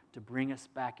Son to bring us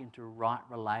back into right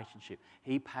relationship.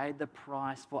 He paid the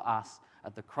price for us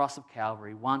at the cross of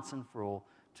Calvary once and for all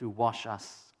to wash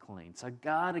us clean. So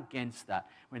guard against that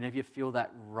whenever you feel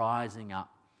that rising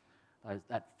up,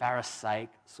 that Pharisaic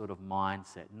sort of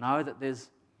mindset. Know that there's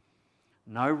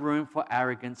no room for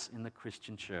arrogance in the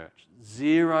Christian church.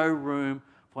 Zero room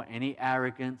for any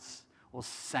arrogance or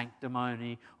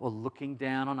sanctimony or looking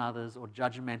down on others or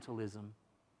judgmentalism.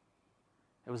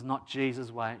 It was not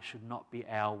Jesus' way. It should not be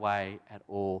our way at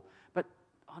all. But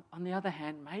on the other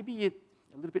hand, maybe you're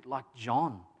a little bit like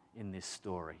John in this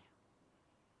story.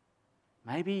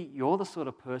 Maybe you're the sort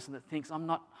of person that thinks, I'm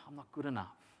not good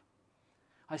enough.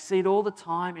 I see it all the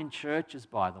time in churches,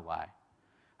 by the way.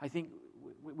 I think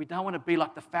we don't want to be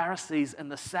like the Pharisees and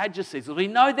the Sadducees. We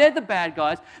know they're the bad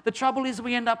guys. The trouble is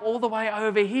we end up all the way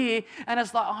over here, and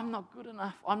it's like, I'm not good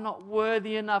enough. I'm not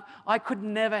worthy enough. I could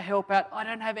never help out. I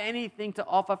don't have anything to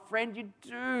offer. Friend, you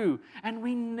do, and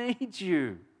we need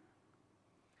you.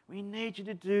 We need you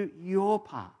to do your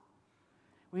part.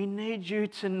 We need you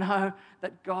to know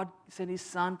that God sent his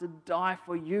Son to die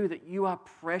for you, that you are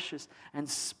precious and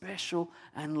special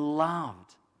and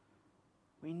loved.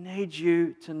 We need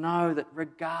you to know that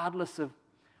regardless of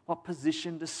what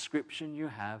position, description you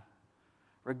have,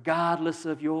 regardless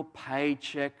of your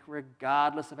paycheck,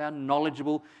 regardless of how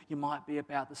knowledgeable you might be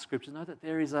about the Scriptures, know that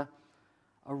there is a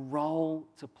role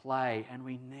to play, and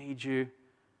we need you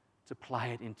to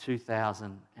play it in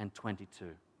 2022.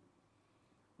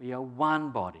 We are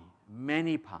one body,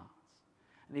 many parts.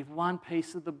 And if one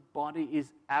piece of the body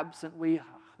is absent, we are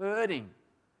hurting.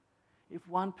 If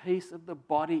one piece of the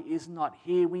body is not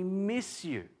here, we miss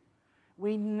you.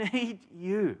 We need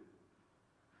you.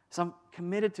 So I'm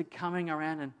committed to coming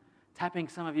around and tapping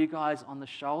some of you guys on the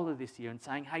shoulder this year and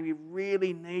saying, hey, we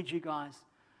really need you guys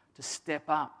to step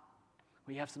up.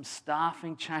 We have some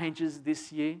staffing changes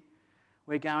this year.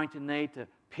 We're going to need to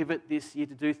pivot this year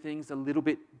to do things a little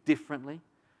bit differently.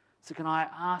 So can I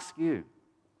ask you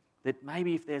that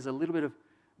maybe if there's a little bit of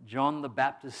John the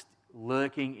Baptist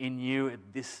lurking in you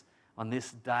on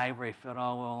this day where he felt,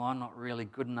 oh, well, I'm not really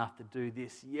good enough to do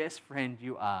this. Yes, friend,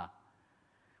 you are.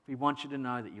 We want you to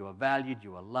know that you are valued,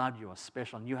 you are loved, you are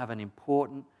special, and you have an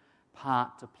important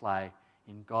part to play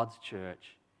in God's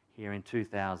church here in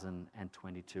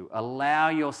 2022. Allow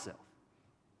yourself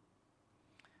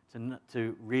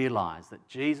to realize that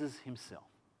Jesus himself,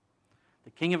 the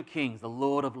King of Kings, the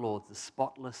Lord of Lords, the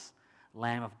spotless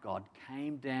Lamb of God,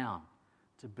 came down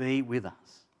to be with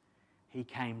us. He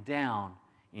came down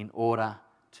in order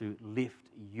to lift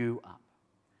you up.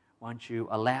 Won't you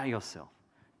allow yourself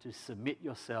to submit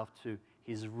yourself to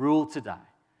his rule today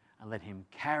and let him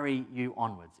carry you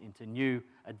onwards into new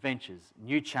adventures,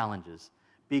 new challenges,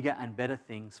 bigger and better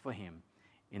things for him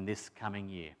in this coming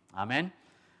year. Amen?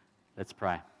 Let's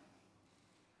pray.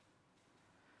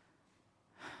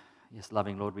 Yes,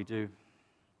 loving Lord, we do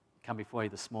come before you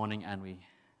this morning, and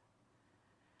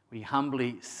we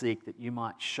humbly seek that you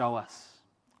might show us,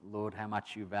 Lord, how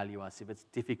much you value us. If it's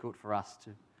difficult for us to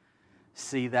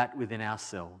see that within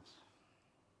ourselves,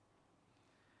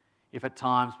 if at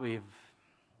times we've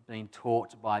been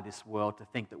taught by this world to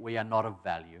think that we are not of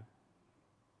value,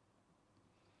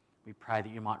 we pray that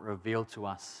you might reveal to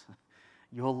us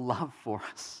your love for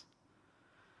us.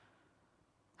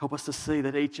 Help us to see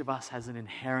that each of us has an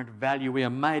inherent value. We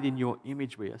are made in your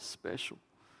image. We are special.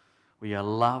 We are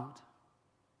loved.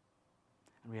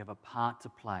 And we have a part to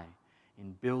play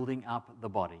in building up the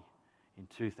body in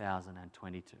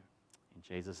 2022. In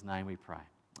Jesus' name we pray.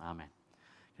 Amen.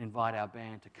 I invite our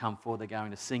band to come forward. They're going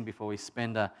to sing before we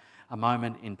spend a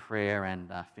moment in prayer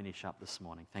and finish up this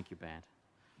morning. Thank you, band.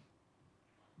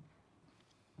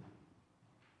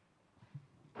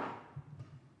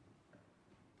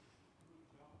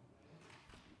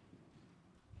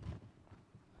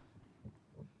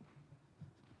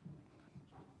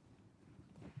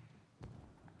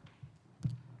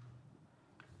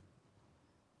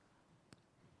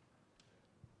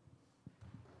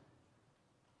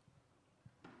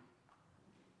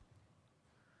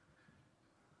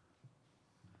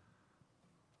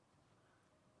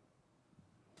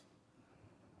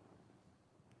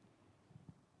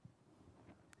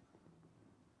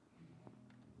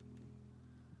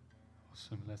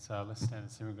 Awesome. Let's stand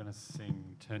and sing. We're going to sing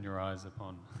Turn Your Eyes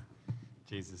Upon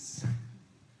Jesus.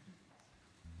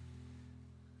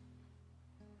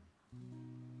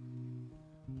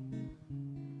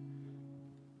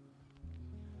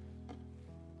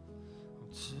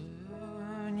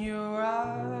 Turn your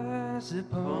eyes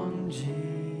upon Jesus.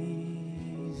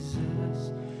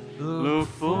 Look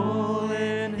full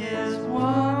in his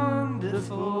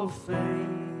wonderful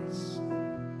face,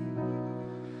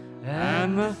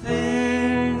 and the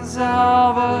things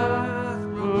of earth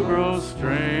will grow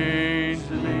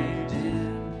strangely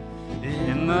dim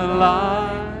in the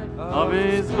light of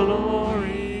his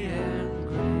glory and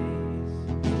grace.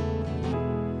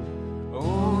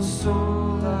 Oh,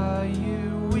 soul, are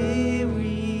you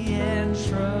weary and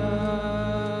troubled?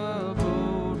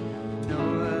 No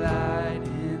light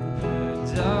in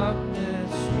the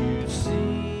darkness you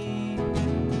see.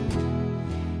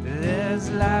 There's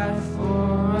light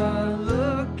for a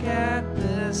look at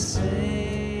the Savior,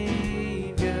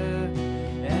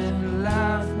 and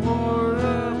life more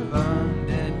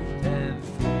abundant and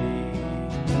free.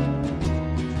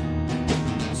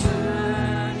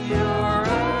 Turn your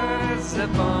eyes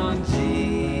upon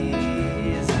Jesus,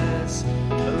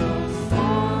 look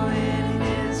full in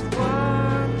his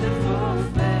wonderful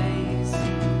face,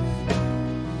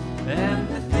 and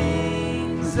the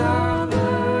things of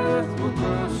earth will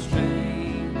grow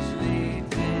strangely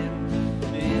dim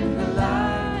in the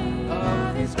light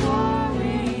of his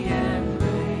glory and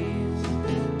grace.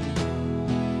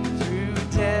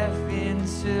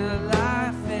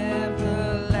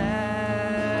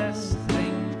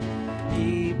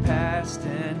 rest,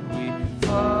 and we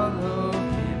follow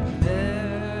him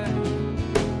there.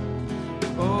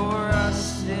 O'er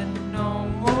us sin no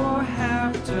more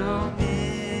have dominion,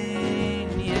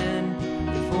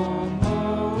 for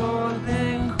more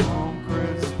than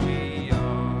conquerors we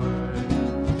are.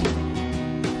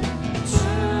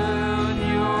 Turn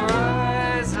your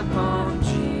eyes upon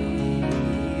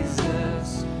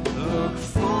Jesus, look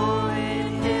full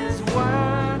in his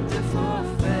wonderful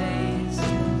face,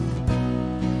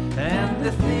 and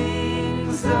the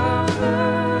things of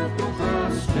earth will grow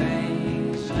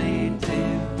strangely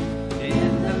dim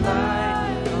in the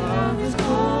light of his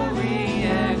glory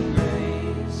and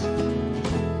grace.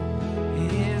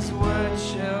 His word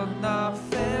shall not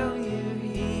fail you,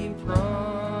 he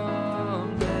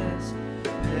promised.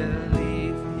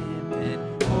 Believe him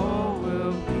and all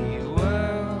will be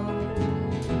well.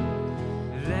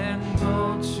 Then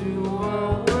go to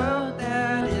a world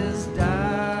that is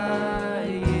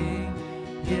dying,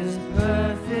 his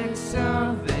perfect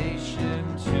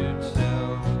salvation to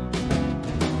tell.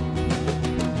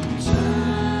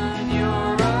 Turn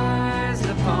your eyes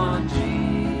upon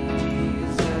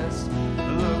Jesus,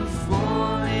 look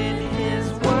full in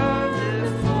his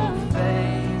wonderful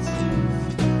face,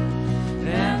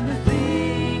 and the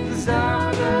things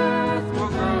of earth will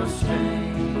grow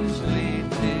strangely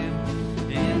dim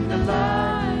in the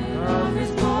light of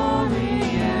his glory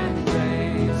and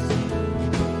grace.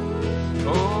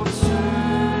 Oh,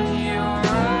 turn your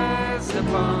eyes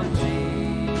upon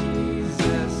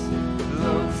Jesus,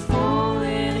 look full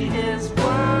in his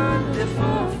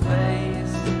wonderful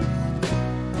face,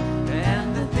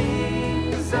 and the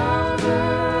things of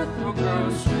earth will grow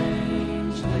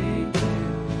strangely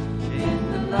dim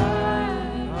in the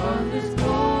light of his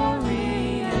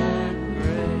glory and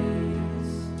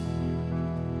grace.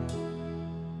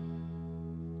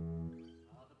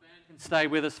 The band can stay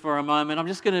with us for a moment. I'm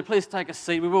just going to please take a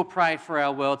seat. We will pray for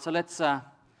our world. So let's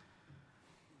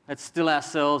still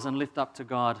ourselves and lift up to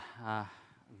God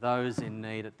those in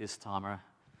need at this time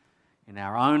in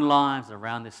our own lives,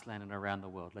 around this land and around the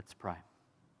world. Let's pray.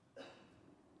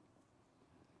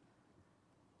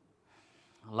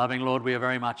 Loving Lord, we are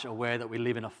very much aware that we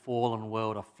live in a fallen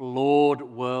world, a flawed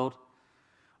world,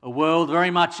 a world very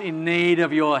much in need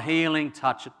of your healing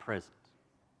touch at present.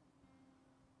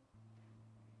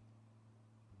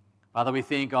 Father, we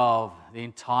think of the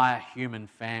entire human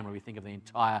family, we think of the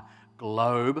entire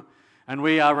globe, and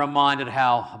we are reminded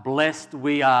how blessed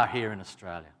we are here in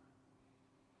Australia.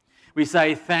 We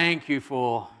say thank you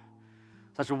for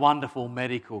such a wonderful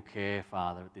medical care,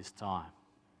 Father, at this time.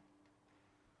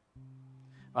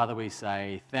 Father, we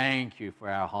say thank you for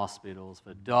our hospitals,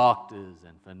 for doctors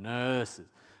and for nurses,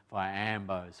 for our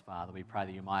AMBOs, Father. We pray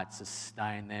that you might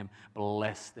sustain them,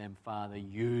 bless them, Father,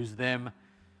 use them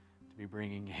to be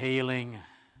bringing healing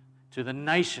to the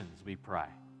nations, we pray.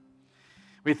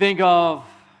 We think of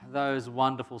those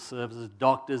wonderful services,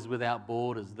 Doctors Without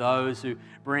Borders, those who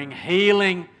bring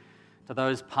healing to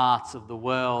those parts of the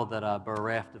world that are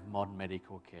bereft of modern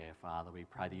medical care, Father. We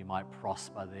pray that you might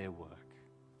prosper their work.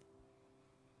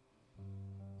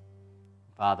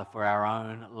 Father, for our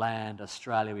own land,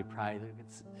 Australia, we pray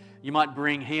that you might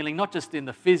bring healing, not just in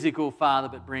the physical, Father,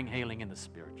 but bring healing in the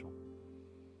spiritual.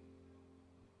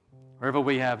 Wherever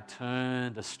we have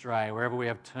turned astray, wherever we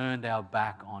have turned our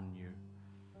back on you,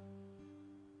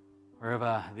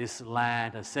 wherever this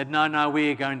land has said, no,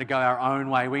 we are going to go our own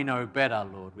way, we know better,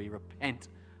 Lord, we repent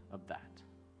of that.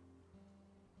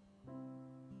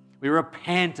 We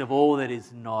repent of all that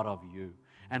is not of you,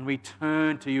 and we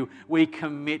turn to you. We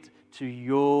commit to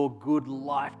your good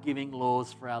life-giving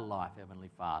laws for our life, Heavenly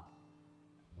Father.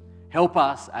 Help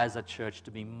us as a church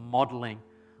to be modeling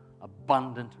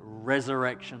abundant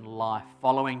resurrection life,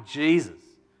 following Jesus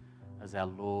as our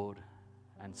Lord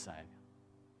and Savior.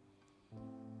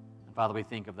 And Father, we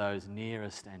think of those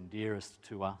nearest and dearest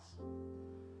to us.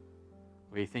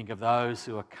 We think of those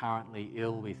who are currently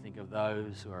ill. We think of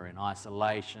those who are in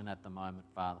isolation at the moment,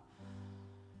 Father.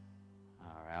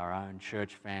 Our own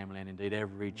church family, and indeed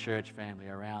every church family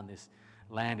around this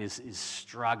land is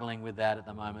struggling with that at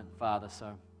the moment, Father.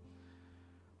 So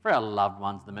for our loved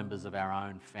ones, the members of our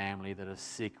own family that are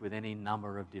sick with any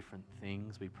number of different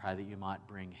things, we pray that you might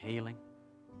bring healing.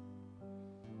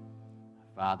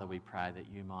 Father, we pray that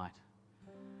you might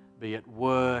be at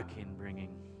work in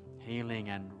bringing healing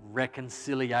and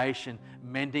reconciliation,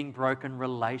 mending broken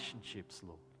relationships,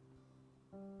 Lord.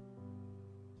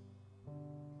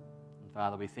 And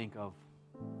Father, we think of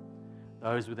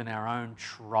those within our own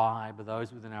tribe,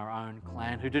 those within our own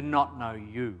clan who do not know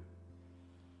you,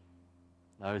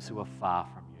 those who are far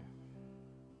from you.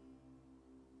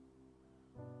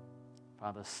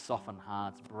 Father, soften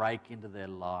hearts, break into their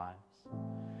lives.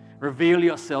 Reveal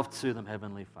yourself to them,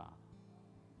 Heavenly Father.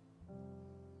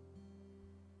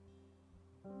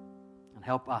 And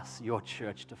help us, your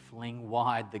church, to fling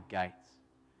wide the gates,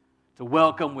 to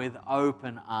welcome with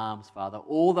open arms, Father,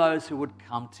 all those who would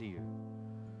come to you,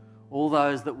 all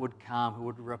those that would come, who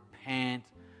would repent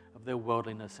of their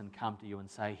worldliness and come to you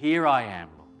and say, here I am,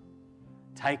 Lord.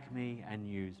 Take me and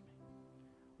use me.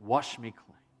 Wash me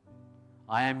clean.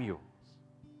 I am yours.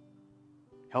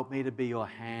 Help me to be your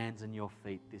hands and your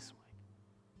feet this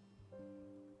week.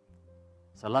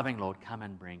 So, loving Lord, come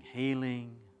and bring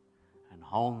healing and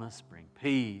wholeness, bring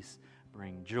peace,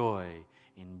 bring joy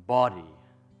in body,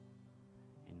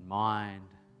 in mind,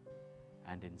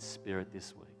 and in spirit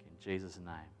this week. In Jesus'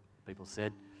 name. People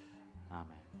said, amen.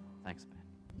 Thanks, Ben.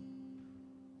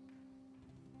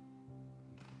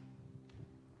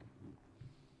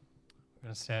 We're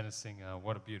going to stand and sing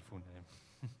What a Beautiful Name.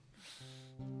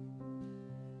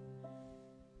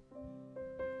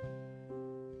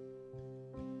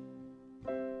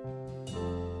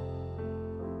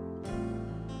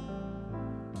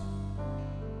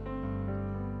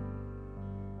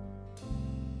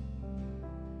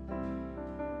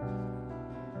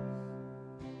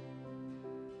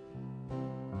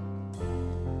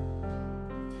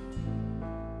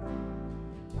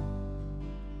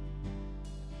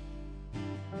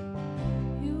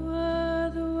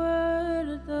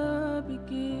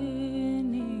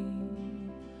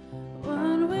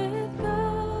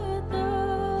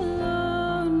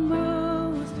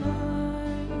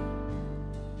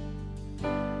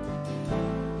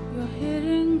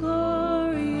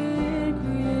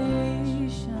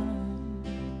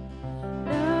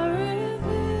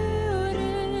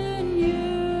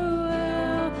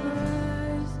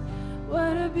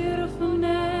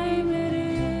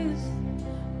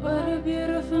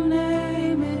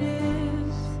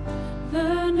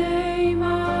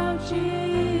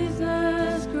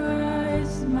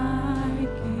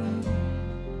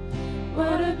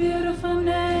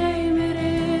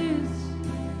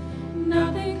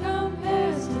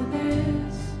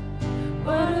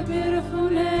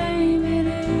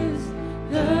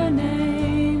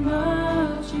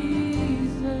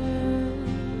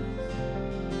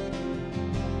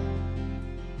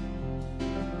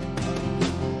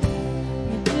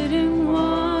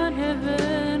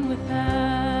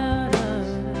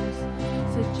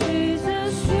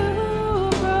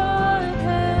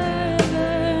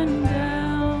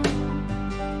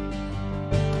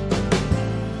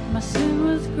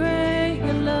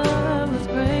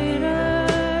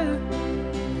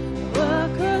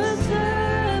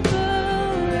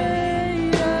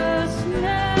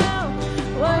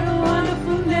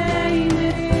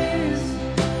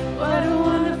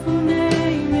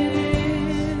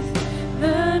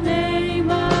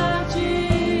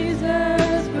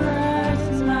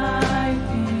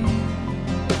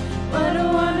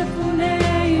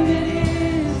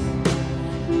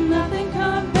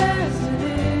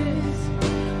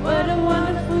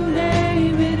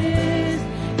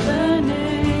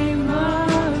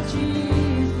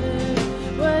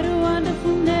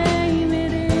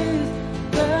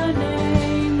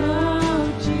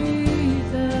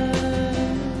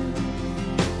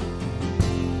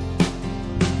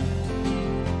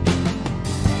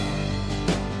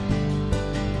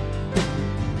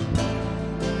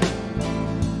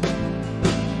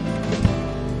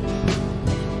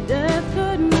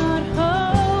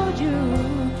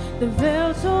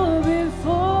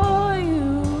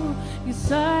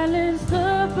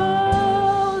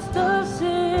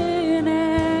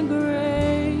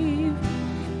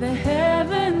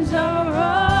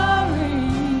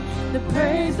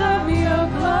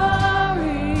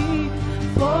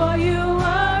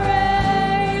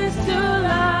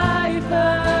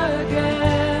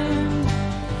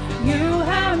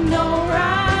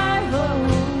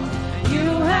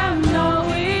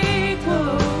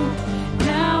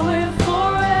 Now and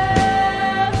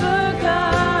forever,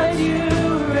 God, you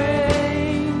reign.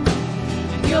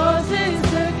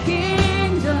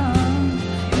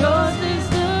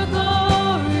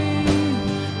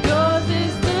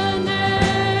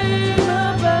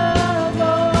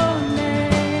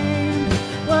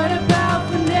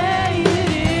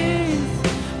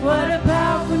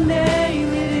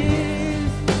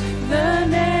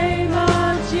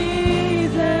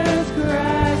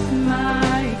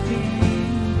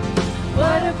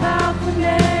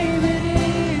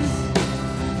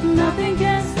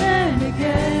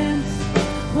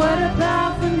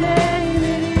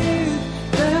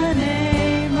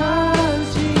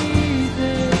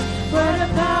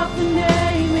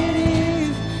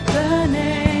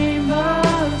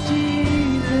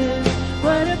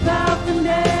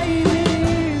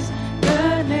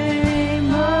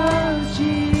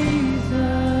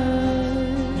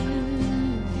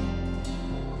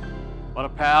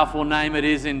 powerful name it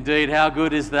is indeed. How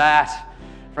good is that?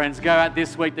 Friends, go out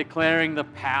this week declaring the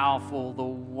powerful, the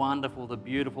wonderful, the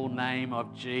beautiful name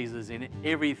of Jesus in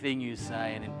everything you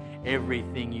say and in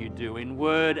everything you do, in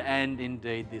word and in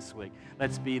deed this week.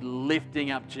 Let's be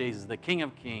lifting up Jesus, the King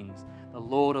of Kings, the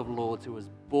Lord of Lords, who was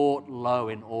brought low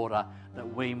in order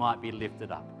that we might be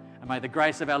lifted up. And may the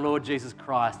grace of our Lord Jesus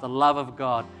Christ, the love of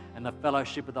God, and the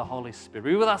fellowship of the Holy Spirit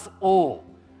be with us all,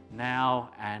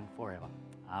 now and forever.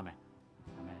 Amen.